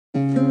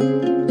Hello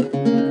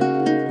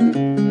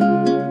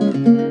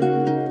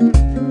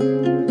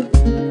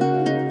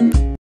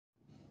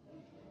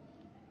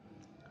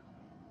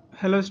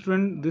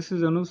student, this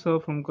is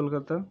Anusa from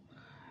Kolkata,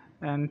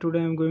 and today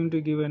I am going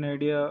to give an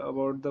idea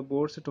about the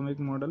Bohr's atomic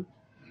model.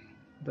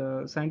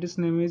 The scientist's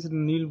name is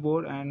Neil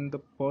Bohr, and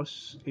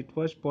it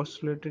was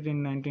postulated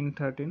in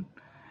 1913.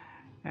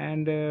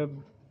 And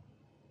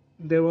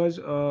there was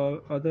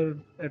other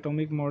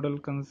atomic model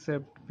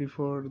concept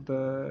before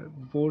the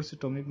Bohr's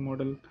atomic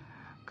model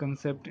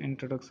concept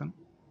introduction,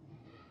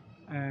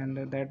 and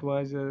that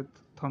was a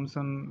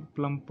Thomson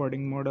plum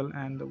pudding model,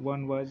 and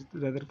one was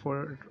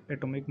Rutherford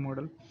atomic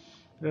model.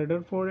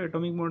 Rutherford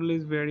atomic model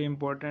is very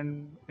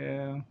important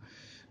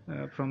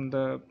from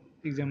the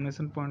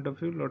examination point of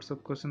view. Lots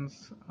of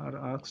questions are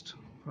asked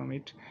from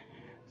it.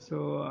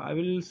 So I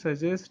will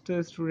suggest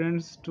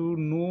students to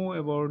know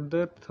about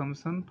the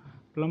Thomson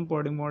plum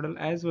pudding model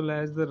as well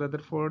as the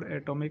Rutherford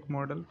atomic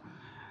model,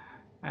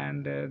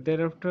 and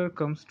thereafter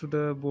comes to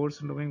the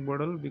Bohr's atomic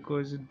model,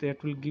 because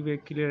that will give a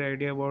clear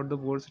idea about the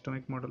Bohr's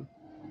atomic model.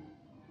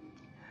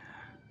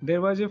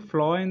 There was a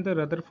flaw in the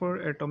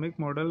Rutherford atomic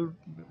model,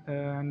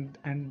 and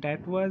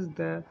that was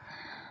the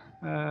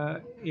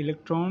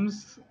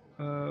electrons,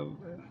 uh,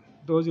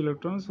 those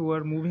electrons who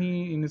are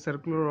moving in a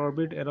circular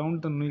orbit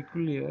around the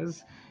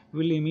nucleus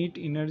will emit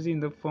energy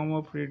in the form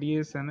of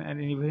radiation, and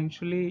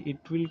eventually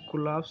it will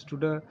collapse to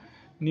the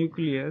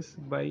nucleus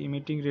by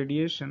emitting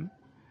radiation,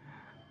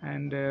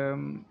 and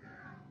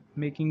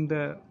making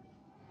the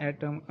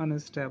atom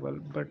unstable.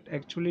 But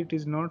actually it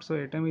is not so.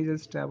 Atom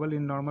is stable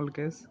in normal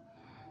case,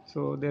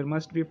 so there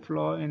must be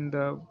flaw in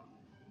the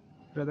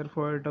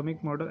Rutherford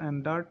atomic model,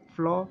 and that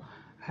flaw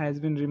has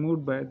been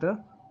removed by the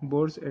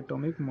Bohr's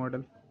atomic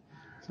model.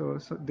 So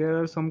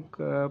there are some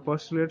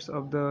postulates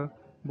of the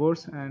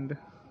Bohr's, and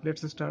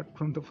let's start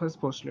from the first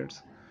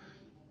postulates.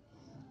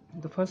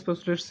 The first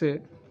postulate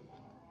say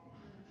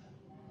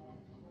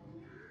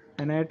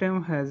an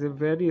atom has a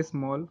very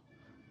small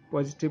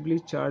positively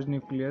charged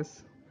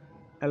nucleus.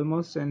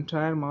 Almost the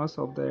entire mass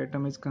of the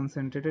atom is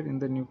concentrated in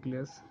the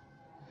nucleus.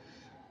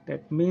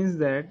 That means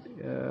that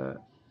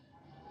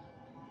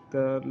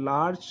the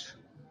large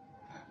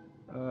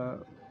uh,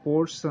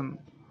 portion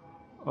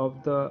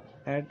of the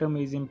atom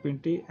is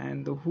empty,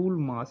 and the whole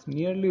mass,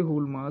 nearly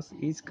whole mass,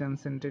 is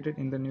concentrated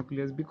in the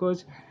nucleus,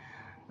 because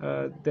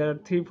there are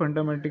three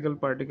fundamental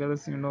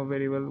particles, you know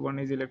very well. One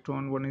is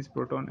electron, one is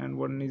proton, and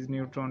one is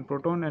neutron.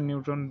 Proton and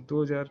neutron,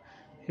 those are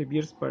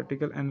heaviest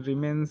particle and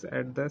remains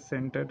at the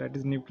center, that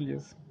is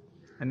nucleus.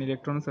 And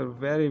electrons are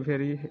very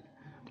very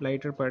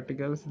lighter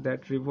particles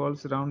that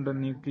revolves around the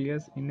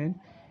nucleus in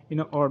an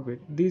orbit.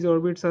 These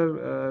orbits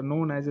are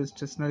known as a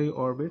stationary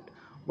orbit.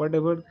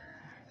 Whatever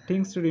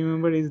things to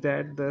remember is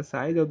that the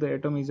size of the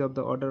atom is of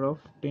the order of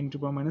 10 to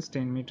the power minus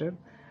 10 meter,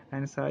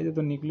 and size of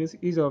the nucleus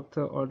is of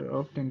the order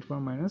of 10 to the power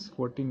minus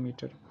 14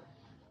 meter.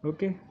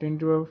 Okay, 10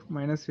 to the power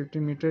minus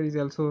 15 meter is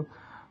also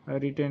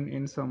written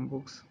in some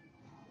books.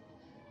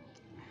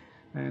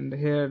 And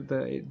here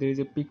there is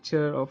a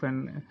picture of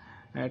an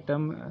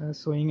atom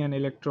showing an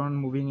electron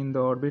moving in the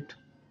orbit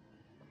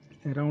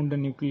around the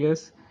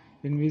nucleus,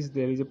 in which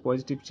there is a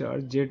positive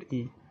charge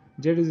Ze.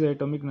 Z is the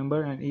atomic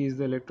number and E is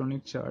the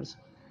electronic charge.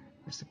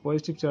 It's a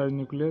positive charge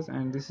nucleus,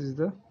 and this is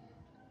the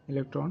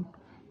electron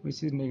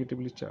which is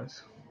negatively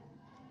charged.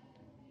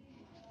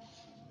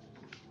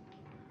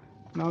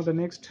 Now the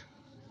next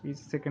is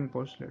second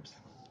postulates.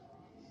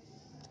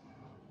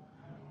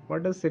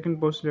 What does second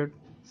postulate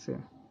say?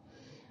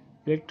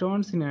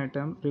 Electrons in an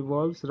atom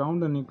revolves around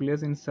the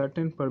nucleus in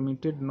certain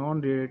permitted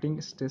non-radiating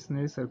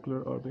stationary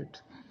circular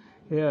orbits.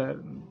 Here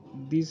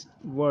these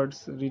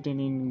words written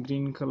in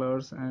green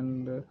colors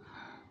and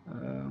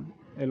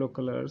yellow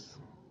colors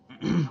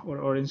or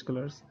orange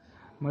colors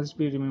must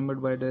be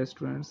remembered by the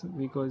students,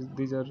 because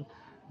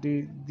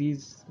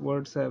these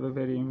words have a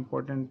very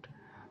important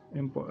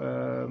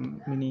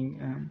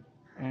meaning.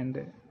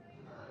 And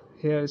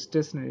here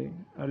stationary,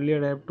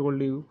 earlier I have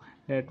told you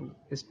that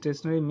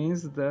stationary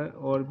means the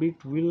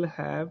orbit will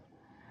have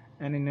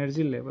an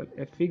energy level,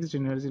 a fixed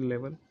energy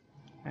level,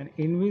 and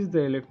in which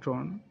the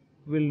electron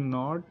will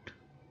not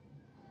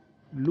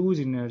lose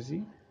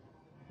energy.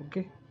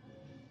 Okay,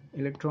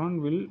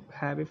 electron will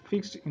have a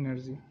fixed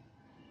energy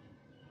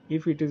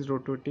if it is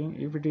rotating,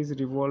 if it is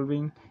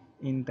revolving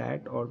in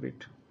that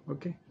orbit.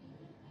 Okay,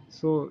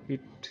 so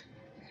it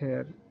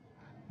here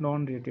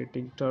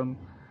non-radiating term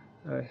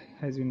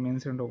has been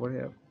mentioned over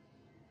here.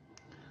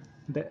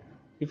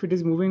 If it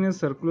is moving in a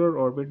circular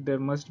orbit, there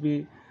must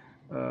be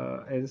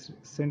a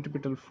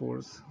centripetal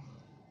force,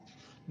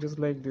 just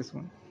like this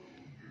one.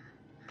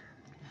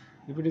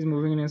 If it is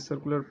moving in a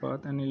circular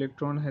path, an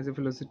electron has a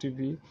velocity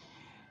v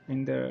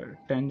in the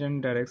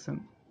tangent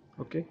direction.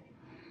 Okay,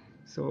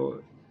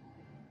 so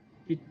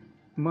it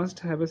must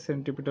have a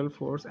centripetal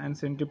force, and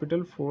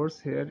centripetal force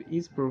here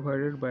is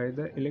provided by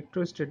the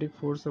electrostatic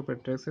force of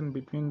attraction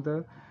between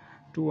the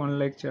two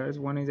unlike charge.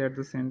 One is at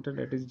the center,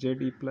 that is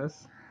Ze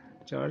plus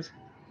charge,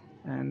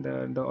 and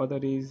the other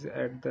is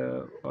at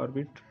the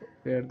orbit,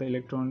 where the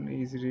electron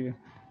is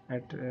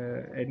at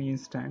any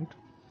instant.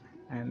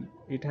 and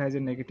it has a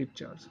negative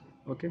charge.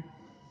 Okay,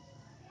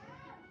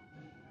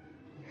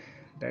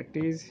 that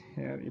is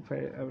here. If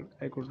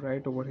I could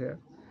write over here,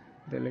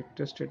 the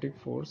electrostatic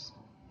force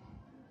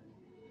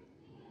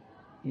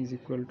is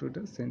equal to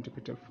the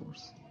centripetal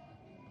force.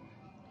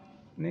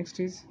 Next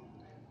is,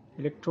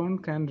 electron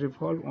can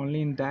revolve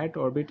only in that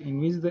orbit in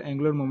which the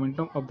angular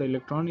momentum of the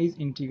electron is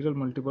integral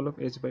multiple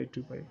of h by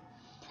 2 pi.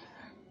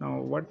 Now,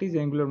 what is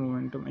angular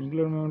momentum?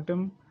 Angular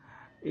momentum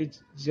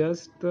is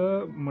just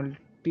the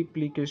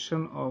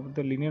multiplication of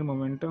the linear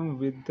momentum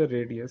with the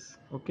radius.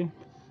 Okay,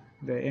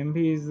 the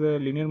mv is the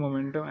linear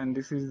momentum, and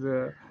this is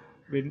the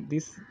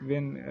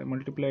when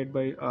multiplied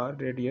by r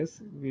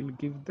radius will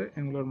give the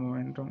angular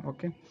momentum.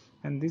 Okay,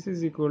 and this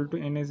is equal to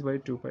ns by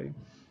 2 pi.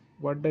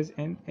 What does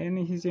n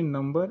is a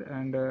number,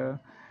 and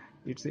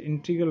it's an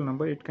integral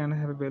number. It can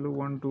have a value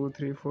 1 2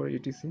 3 4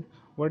 etc,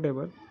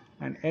 whatever.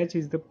 And h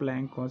is the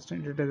Planck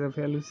constant. It has a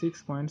value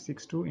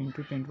 6.62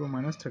 into 10 to the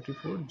minus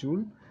 34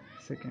 joule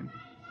second.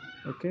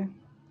 Okay,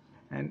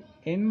 and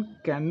n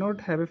cannot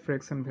have a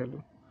fraction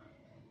value.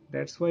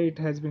 That's why it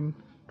has been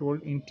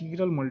told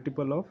integral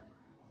multiple of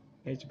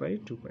h by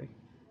 2 pi.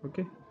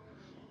 Okay,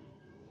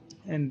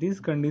 and this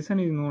condition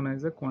is known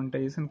as the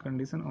quantization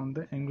condition on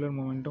the angular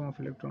momentum of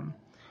electron.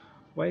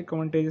 Why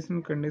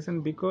quantization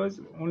condition? Because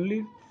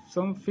only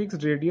some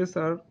fixed radius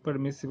are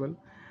permissible,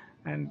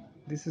 and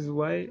this is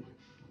why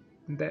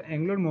the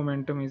angular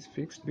momentum is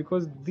fixed,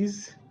 because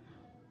this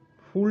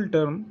full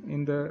term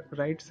in the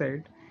right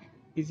side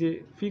is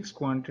a fixed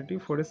quantity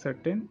for a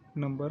certain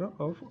number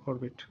of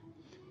orbit.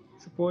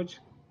 Suppose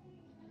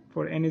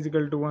for n is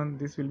equal to 1,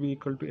 this will be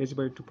equal to h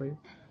by 2 pi.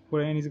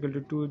 For n is equal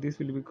to 2, this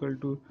will be equal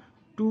to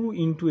 2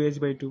 into h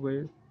by 2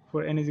 pi.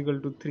 For n is equal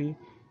to 3,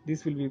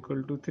 this will be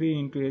equal to 3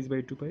 into h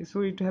by 2 pi.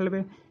 So it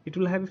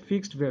will have a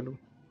fixed value.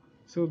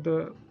 So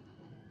the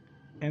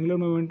angular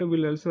momentum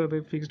will also have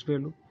a fixed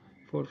value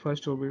for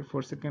first orbit,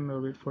 for second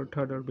orbit, for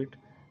third orbit,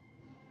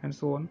 and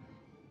so on.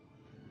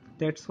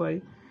 That's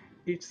why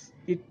it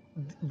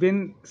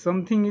when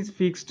something is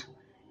fixed,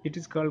 it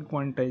is called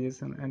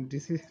quantization, and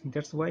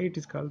that's why it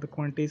is called the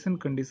quantization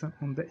condition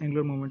on the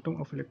angular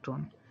momentum of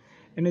electron.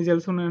 N is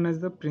also known as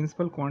the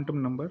principal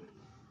quantum number.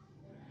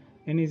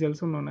 N is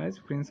also known as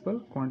principal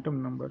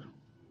quantum number.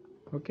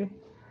 Okay,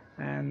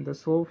 and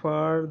so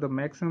far the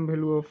maximum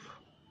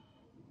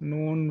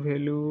known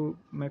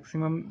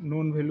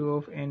value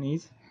of n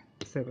is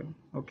 7.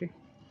 Okay,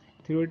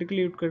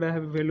 theoretically it could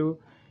have a value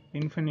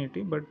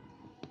infinity, but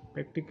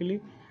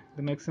practically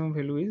the maximum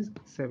value is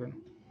 7.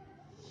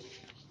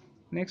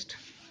 Next,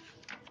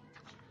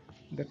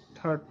 the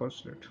third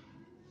postulate.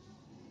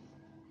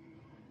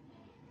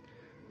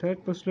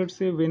 Third postulate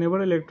says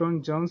whenever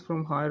electron jumps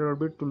from higher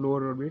orbit to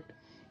lower orbit,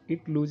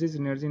 it loses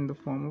energy in the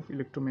form of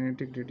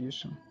electromagnetic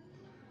radiation.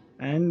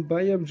 And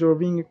by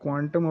absorbing a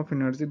quantum of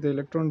energy, the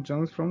electron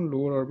jumps from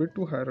lower orbit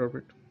to higher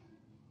orbit.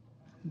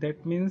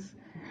 That means,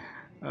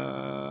 let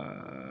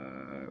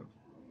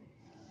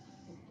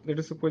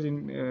us suppose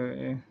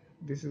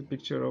this is a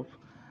picture of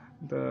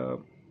the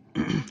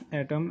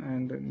atom,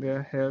 and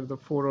here the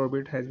 4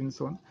 orbit has been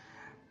shown.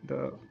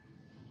 The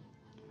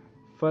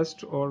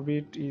first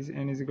orbit is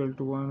n is equal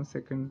to 1,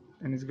 second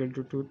n is equal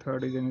to 2,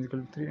 third is n is equal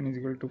to 3, n is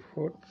equal to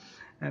 4.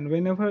 And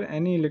whenever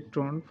any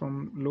electron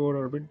from lower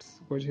orbit,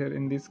 suppose here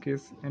in this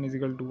case n is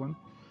equal to 1,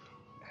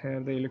 here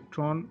the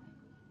electron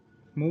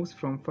moves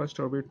from first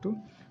orbit to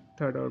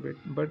third orbit,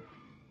 but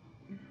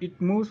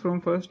it moves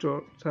from first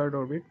or third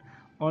orbit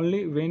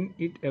only when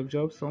it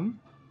absorbs some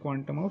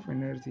quantum of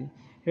energy.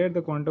 Here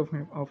the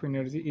quantum of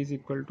energy is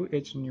equal to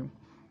h nu,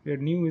 where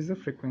nu is the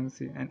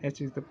frequency and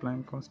h is the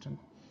Planck constant.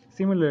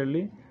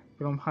 Similarly,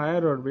 from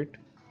higher orbit,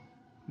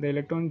 the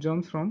electron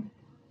jumps from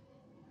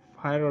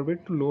higher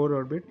orbit to lower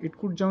orbit. It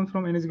could jump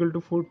from n is equal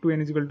to 4 to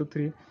n is equal to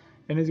 3,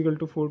 n is equal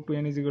to 4 to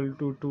n is equal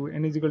to 2,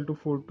 n is equal to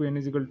 4 to n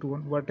is equal to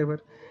 1, whatever.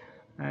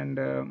 And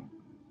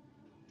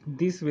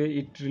this way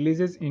it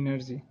releases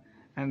energy,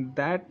 and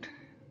that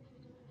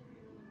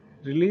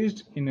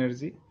released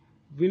energy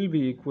will be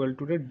equal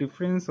to the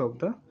difference of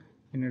the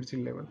energy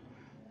level.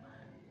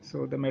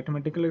 So the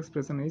mathematical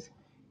expression is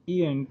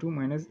En2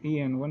 minus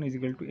En1 is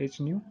equal to h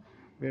nu,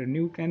 where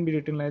nu can be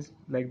written as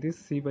like this,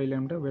 c by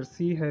lambda, where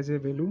c has a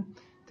value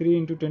 3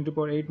 into 10 to the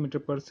power 8 meter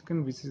per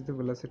second, which is the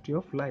velocity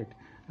of light,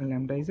 and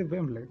lambda is a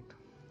wavelength.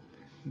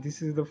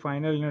 This is the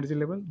final energy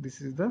level,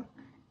 this is the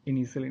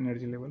initial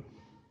energy level.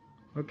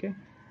 Okay,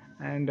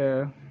 and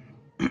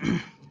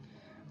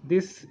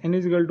this n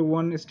is equal to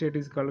 1 state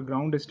is called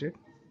ground state.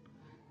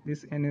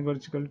 This n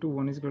is equal to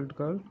 1 is equal to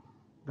called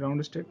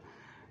ground state.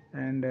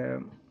 And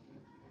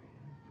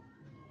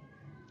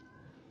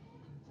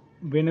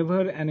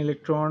whenever an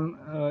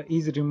electron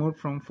is removed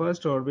from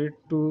first orbit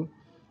to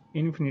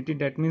infinity,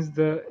 that means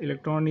the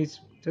electron is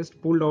just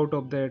pulled out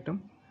of the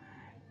atom.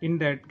 In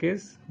that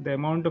case, the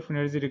amount of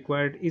energy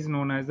required is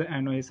known as the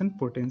annihilation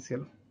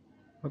potential.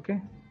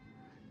 Okay,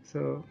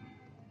 so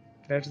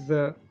that's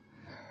the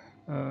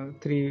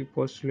 3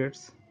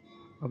 postulates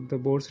of the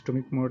Bohr's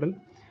atomic model.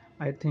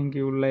 I think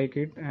you will like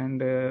it,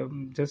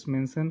 and just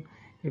mention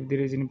if there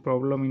is any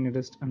problem in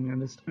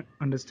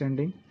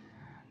understanding,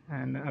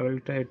 and I will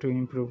try to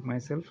improve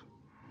myself.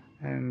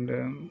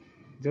 And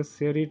just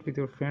share it with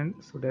your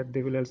friends so that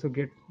they will also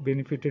get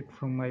benefited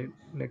from my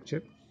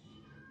lecture.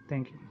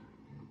 Thank you.